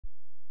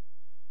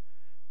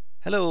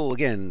Hello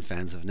again,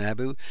 fans of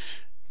NABU.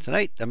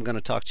 Tonight I'm going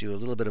to talk to you a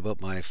little bit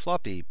about my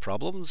floppy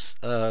problems,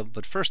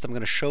 but first I'm going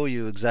to show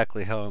you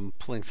exactly how I'm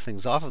pulling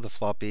things off of the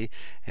floppy,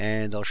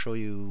 and I'll show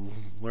you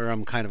where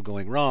I'm kind of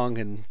going wrong,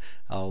 and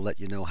I'll let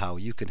you know how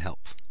you can help.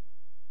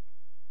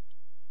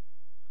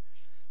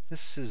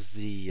 This is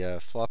the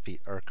floppy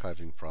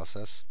archiving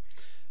process.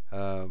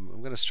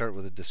 I'm going to start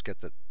with a diskette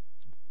that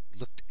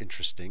looked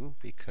interesting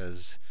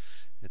because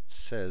it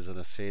says on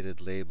a faded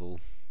label,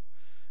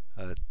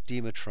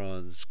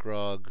 Dimitron's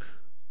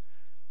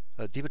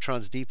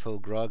Depot,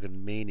 Grog,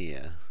 and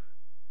Mania,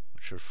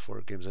 which are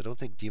 4 games. I don't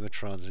think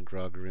Dimitron's and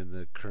Grog are in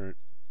the current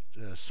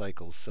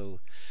cycle, so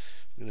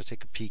I'm going to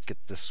take a peek at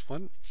this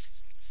one,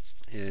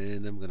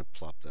 and I'm going to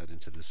plop that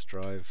into this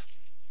drive,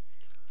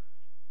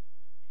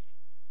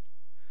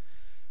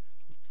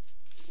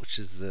 which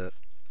is the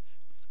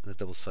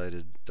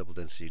double-sided,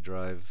 double-density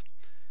drive.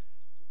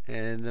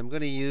 And I'm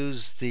going to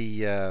use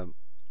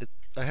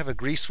I have a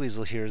grease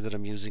weasel here that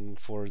I'm using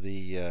for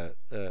the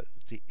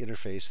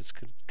interface. It's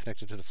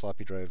connected to the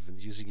floppy drive, and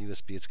using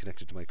USB, it's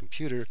connected to my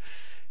computer.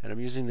 And I'm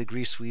using the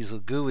grease weasel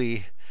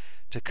GUI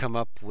to come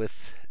up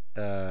with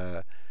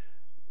the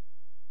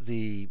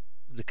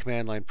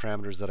command line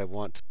parameters that I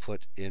want to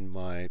put in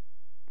my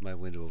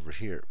window over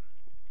here.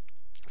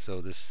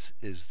 So this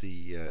is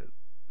the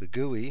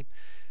GUI,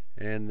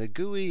 and the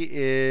GUI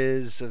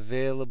is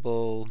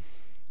available.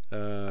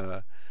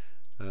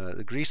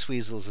 The grease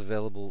weasel is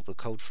available. The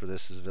code for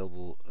this is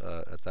available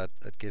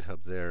at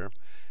Github there,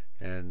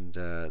 and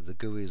the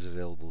GUI is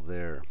available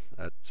there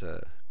at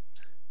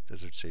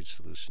Desert Sage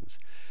Solutions.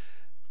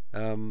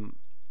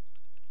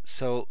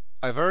 So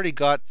I've already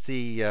got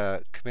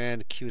the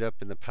command queued up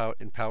in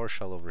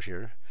PowerShell over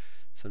here.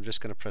 So I'm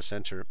just going to press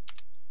enter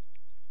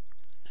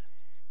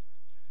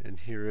and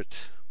hear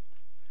it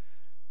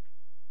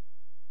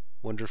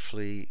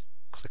wonderfully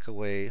click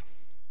away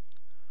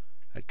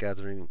at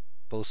gathering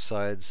both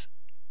sides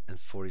and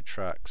 40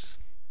 tracks.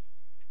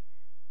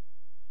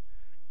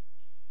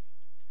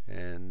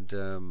 And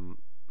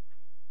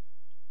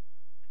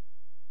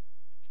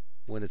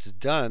when it's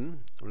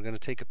done, we're going to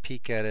take a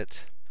peek at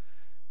it.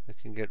 I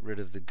can get rid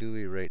of the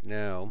GUI right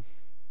now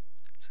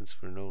since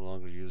we're no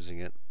longer using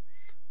it.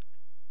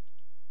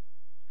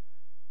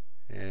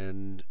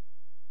 And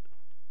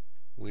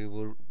we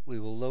will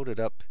load it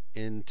up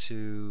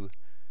into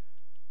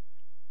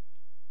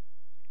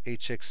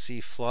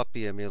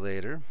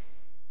HxCFloppyEmulator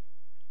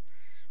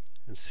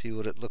and see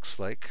what it looks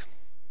like.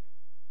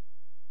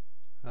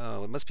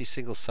 Oh, it must be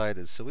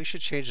single-sided, so we should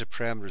change the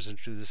parameters and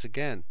do this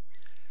again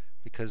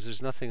because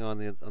there's nothing on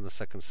the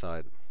second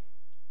side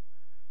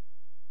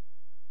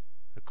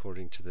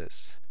according to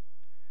this.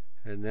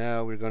 And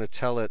now we're going to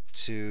tell it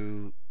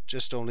to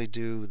just only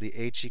do the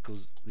h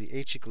equals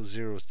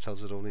 0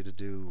 tells it only to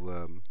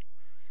do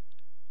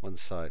one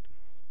side.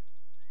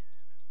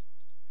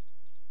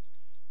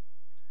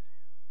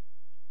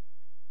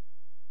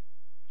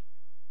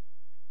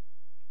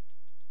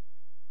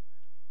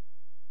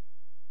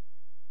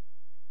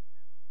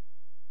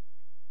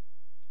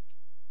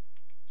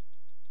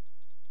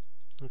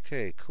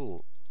 Okay,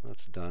 cool.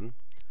 That's done.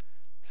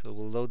 So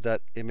we'll load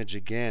that image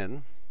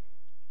again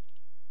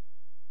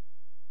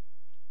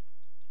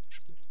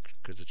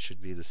because it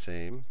should be the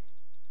same.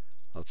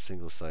 Oh, it's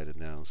single-sided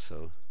now,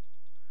 so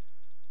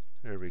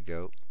there we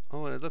go.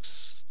 Oh, and it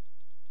looks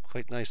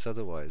quite nice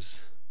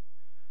otherwise.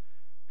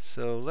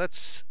 So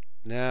let's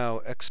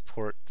now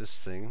export this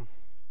thing.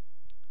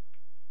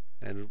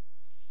 And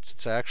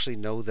since I actually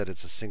know that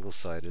it's a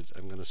single-sided,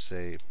 I'm going to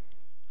say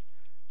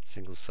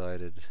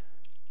single-sided,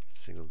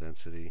 single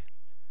density.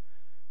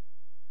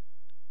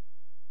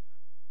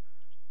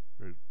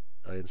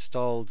 I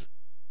installed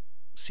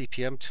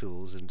CPM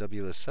tools in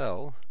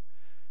WSL,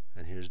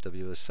 and here's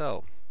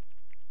WSL.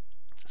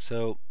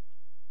 So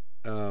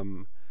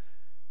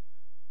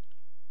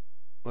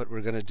what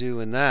we're going to do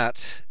in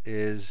that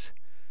is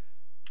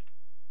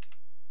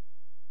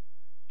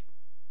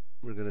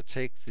we're going to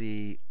take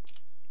the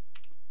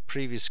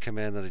previous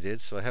command that I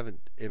did, so I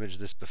haven't imaged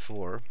this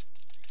before,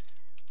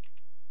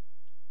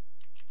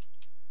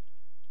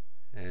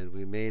 and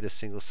we made a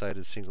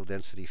single-sided, single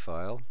density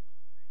file,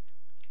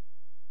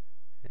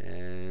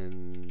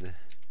 and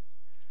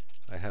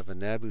I have a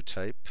NABU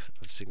type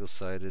of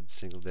single-sided,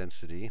 single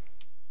density,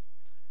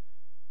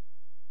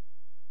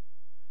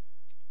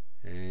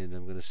 and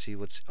I'm going to see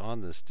what's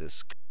on this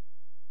disk.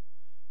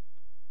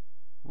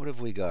 What have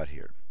we got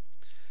here?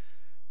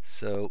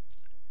 So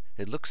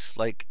it looks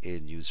like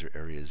in user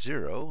area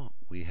 0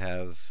 we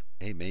have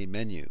a main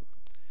menu.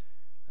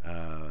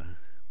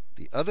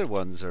 The other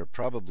ones are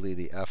probably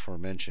the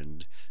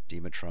aforementioned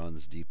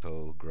Dimitron's,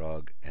 Depot,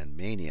 Grog, and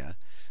Mania,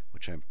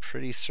 which I'm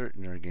pretty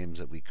certain are games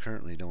that we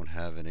currently don't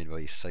have in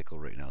anybody's cycle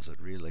right now, so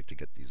I'd really like to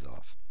get these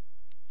off.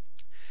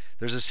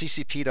 There's a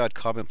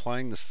ccp.com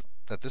implying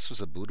that this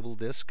was a bootable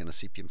disk and a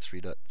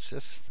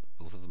cpm3.sys,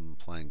 both of them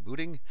implying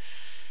booting.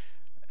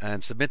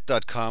 And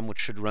submit.com, which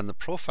should run the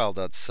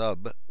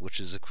profile.sub, which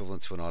is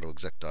equivalent to an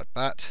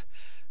autoexec.bat.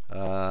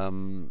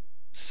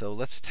 So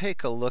let's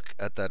take a look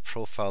at that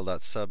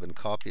profile.sub and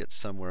copy it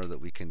somewhere that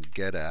we can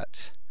get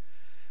at.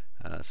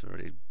 So I've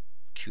already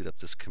queued up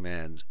this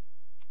command.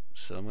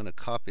 So I'm going to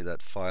copy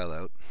that file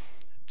out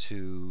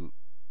to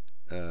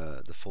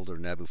the folder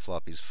NABU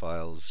floppies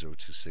files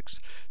 026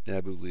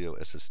 NABU Leo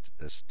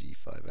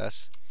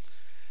SSD5S.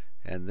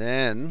 And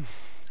then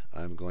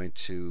I'm going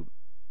to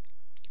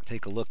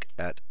take a look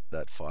at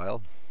that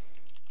file.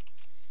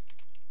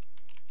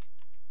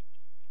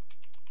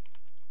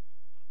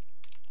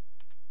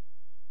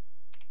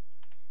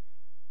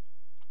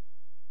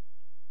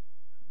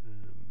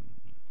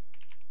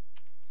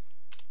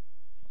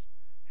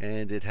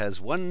 And it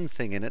has one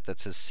thing in it that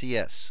says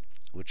CS,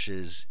 which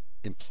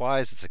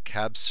implies it's a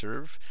cab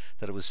serve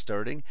that it was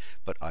starting,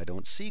 but I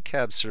don't see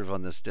cab serve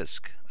on this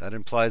disk. That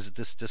implies that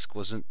this disk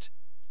wasn't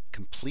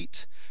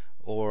complete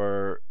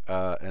or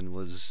and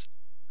was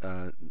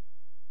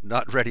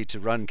not ready to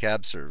run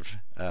cab serve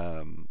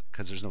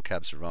because there's no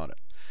cab serve on it.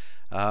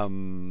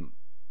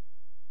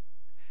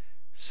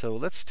 So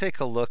let's take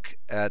a look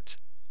at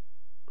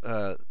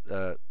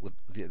with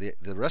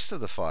the rest of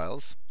the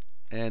files.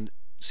 And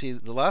see,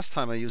 the last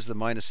time I used the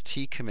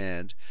 -t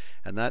command,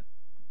 and that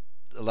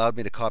allowed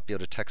me to copy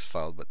out a text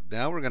file. But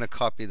now we're going to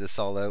copy this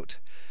all out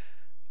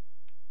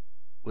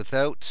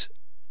without,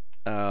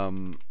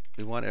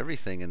 we want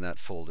everything in that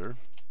folder.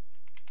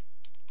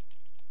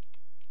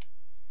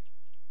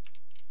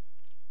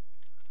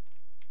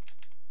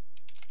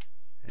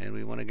 And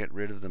we want to get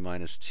rid of the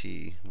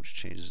 -t, which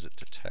changes it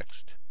to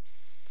text.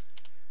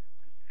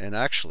 And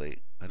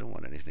actually, I don't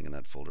want anything in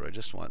that folder. I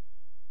just want,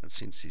 I've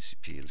seen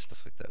CCP and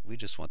stuff like that. We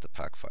just want the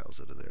pack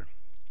files out of there.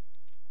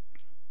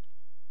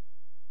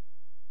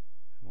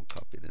 And we'll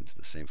copy it into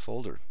the same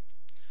folder.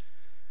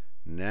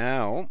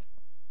 Now,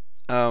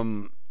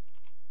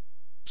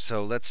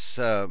 so let's,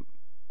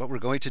 what we're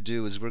going to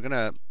do is we're going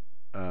to,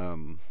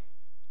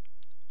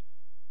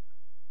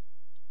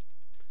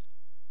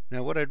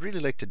 now what I'd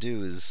really like to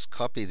do is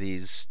copy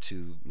these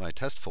to my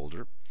test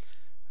folder.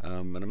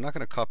 And I'm not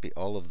going to copy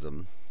all of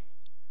them.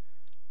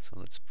 So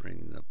let's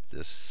bring up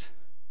this,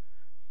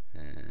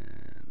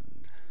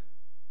 and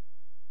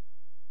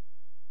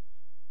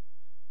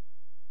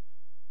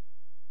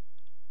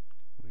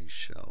we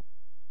shall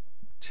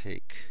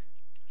take,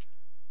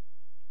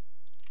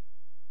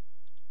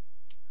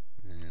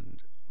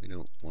 and we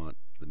don't want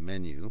the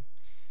menu,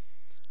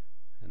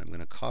 and I'm going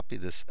to copy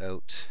this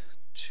out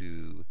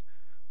to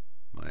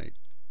my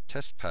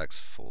test packs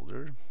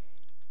folder.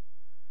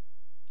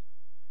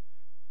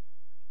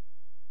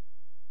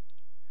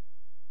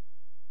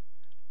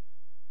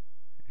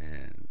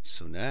 And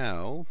so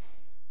now,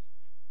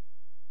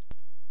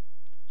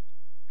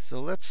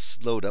 so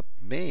let's load up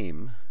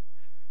MAME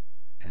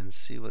and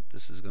see what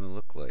this is going to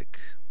look like.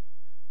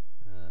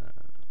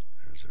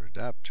 There's our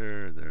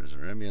adapter, there's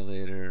our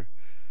emulator,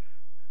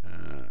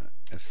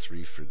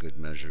 F3 for good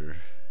measure.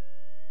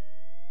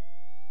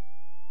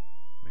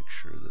 Make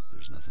sure that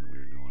there's nothing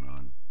weird going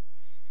on.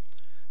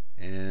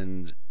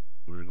 And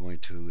we're going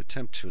to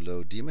attempt to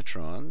load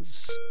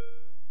Demotrons.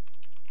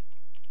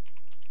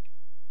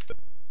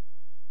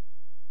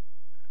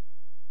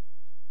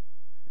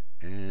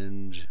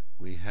 And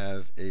we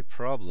have a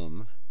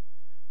problem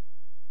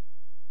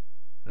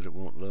that it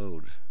won't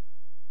load.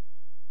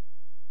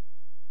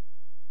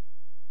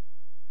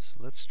 So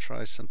let's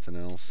try something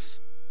else.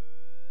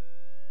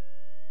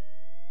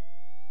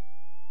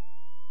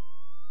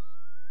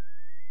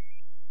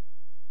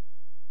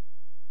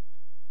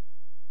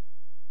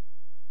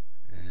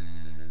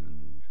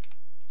 And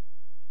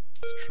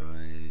let's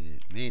try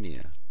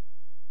Mania.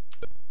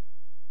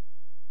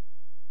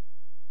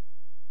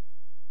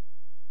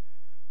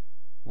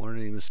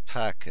 Warning, this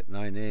pack at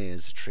 9A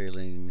is a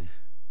trailing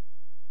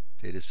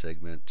data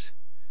segment,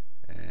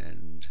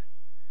 and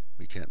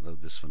we can't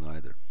load this one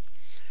either.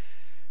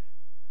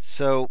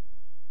 So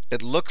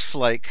it looks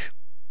like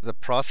the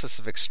process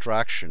of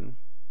extraction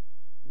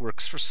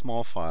works for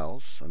small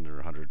files under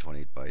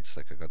 128 bytes,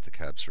 like I got the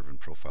cab serve and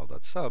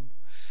profile.sub,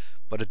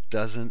 but it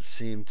doesn't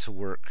seem to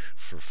work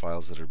for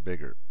files that are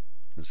bigger.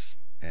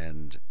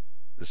 And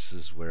this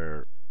is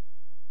where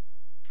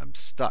I'm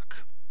stuck.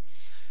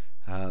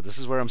 This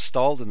is where I'm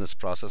stalled in this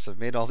process. I've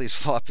made all these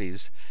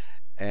floppies,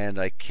 and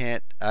I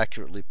can't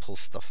accurately pull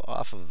stuff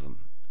off of them.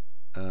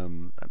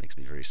 That makes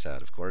me very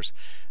sad, of course.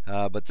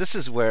 But this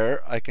is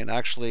where I can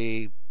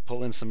actually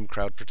pull in some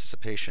crowd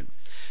participation.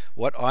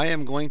 What I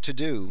am going to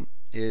do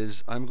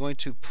is I'm going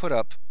to put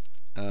up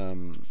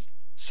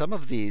some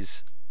of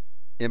these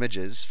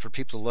images for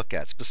people to look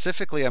at.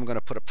 Specifically, I'm going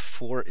to put up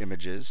 4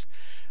 images,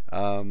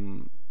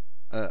 11,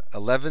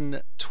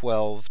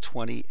 12,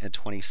 20, and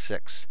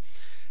 26.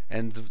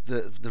 And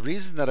the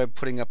reason that I'm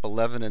putting up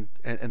 11 and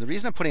the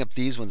reason I'm putting up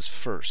these ones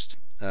first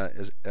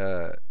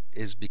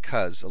is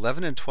because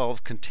 11 and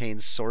 12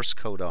 contains source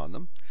code on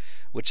them,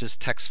 which is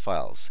text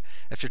files.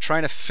 If you're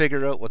trying to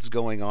figure out what's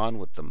going on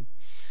with them,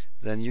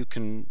 then you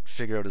can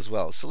figure out as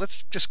well. So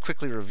let's just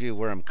quickly review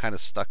where I'm kind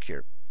of stuck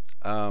here.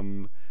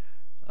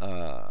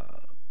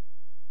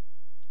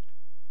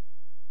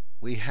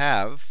 We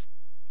have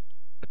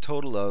a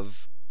total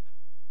of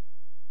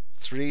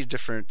three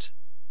different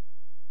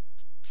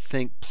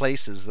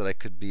places that I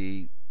could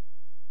be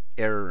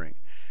erroring.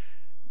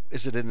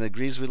 Is it in the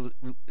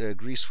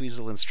grease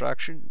weasel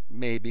instruction?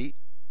 Maybe.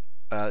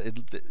 I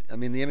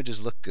mean, the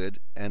images look good,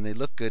 and they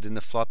look good in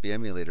the floppy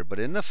emulator. But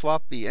in the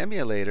floppy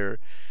emulator,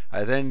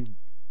 I then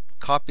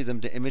copy them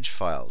to image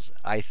files.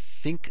 I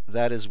think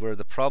that is where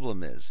the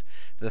problem is.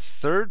 The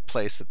third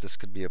place that this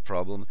could be a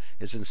problem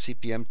is in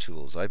CPM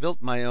tools. I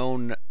built my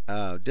own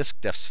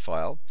disk defs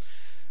file,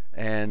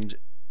 and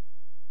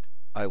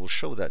I will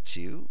show that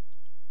to you.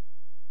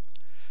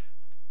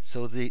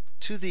 So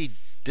to the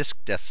disk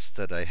defs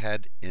that I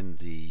had in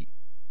the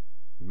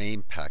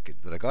main package,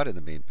 that I got in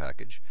the main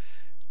package,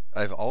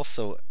 I've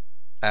also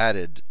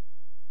added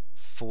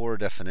 4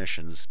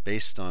 definitions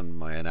based on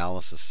my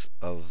analysis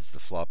of the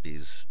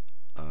floppies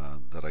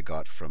that I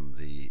got from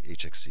the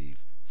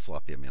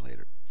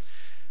HxCFloppyEmulator.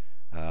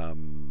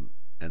 And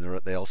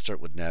they all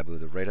start with NABU.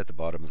 They're right at the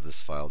bottom of this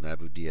file.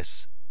 NABU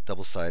DS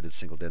double-sided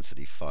single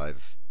density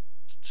 5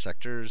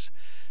 sectors,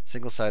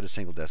 single-sided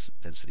single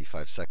density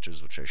 5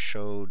 sectors, which I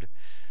showed,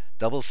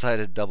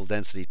 double-sided double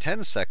density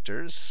 10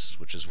 sectors,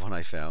 which is one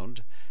I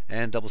found,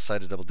 and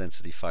double-sided double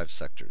density 5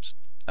 sectors.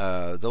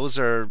 Those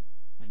are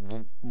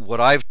what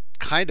I've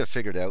kind of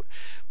figured out,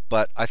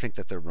 but I think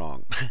that they're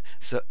wrong.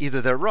 So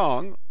either they're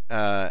wrong,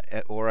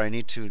 or I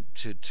need to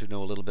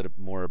know a little bit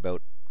more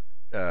about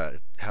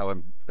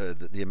how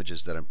the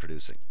images that I'm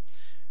producing.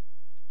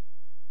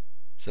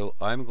 So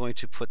I'm going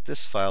to put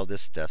this file,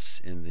 this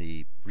defs, in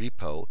the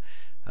repo,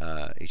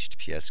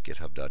 https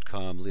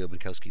github.com,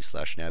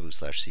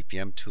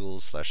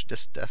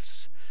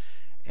 leobinkowski/nabu/cpm-tools/diskdefs,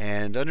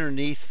 and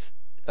underneath,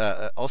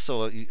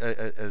 also,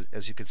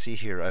 as you can see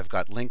here, I've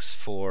got links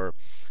for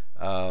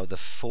the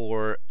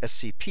 4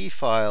 SCP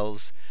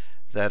files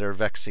that are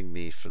vexing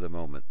me for the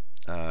moment.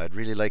 I'd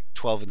really like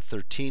 12 and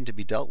 13 to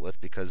be dealt with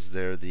because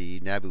they're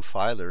the NABU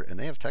filer and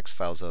they have text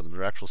files on them.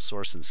 They're actual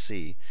source in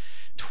C.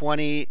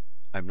 20,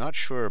 I'm not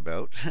sure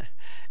about,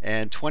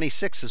 and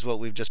 26 is what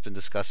we've just been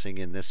discussing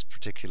in this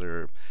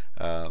particular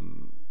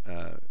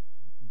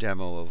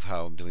demo of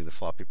how I'm doing the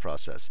floppy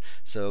process.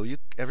 So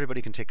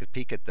everybody can take a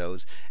peek at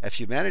those. If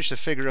you manage to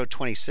figure out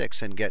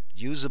 26 and get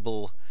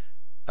usable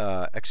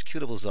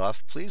executables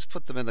off, please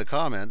put them in the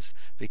comments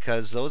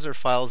because those are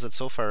files that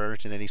so far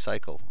aren't in any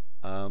cycle.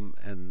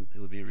 And it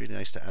would be really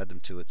nice to add them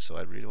to it, so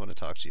I really want to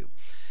talk to you.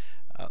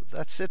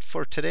 That's it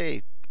for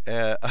today.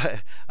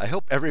 I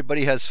hope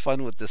everybody has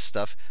fun with this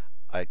stuff.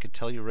 I can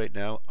tell you right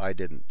now, I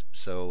didn't.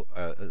 So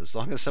as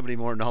long as somebody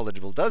more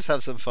knowledgeable does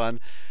have some fun,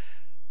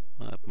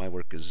 my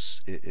work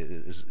is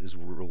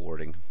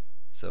rewarding.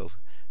 So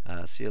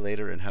see you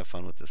later and have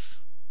fun with this.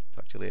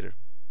 Talk to you later.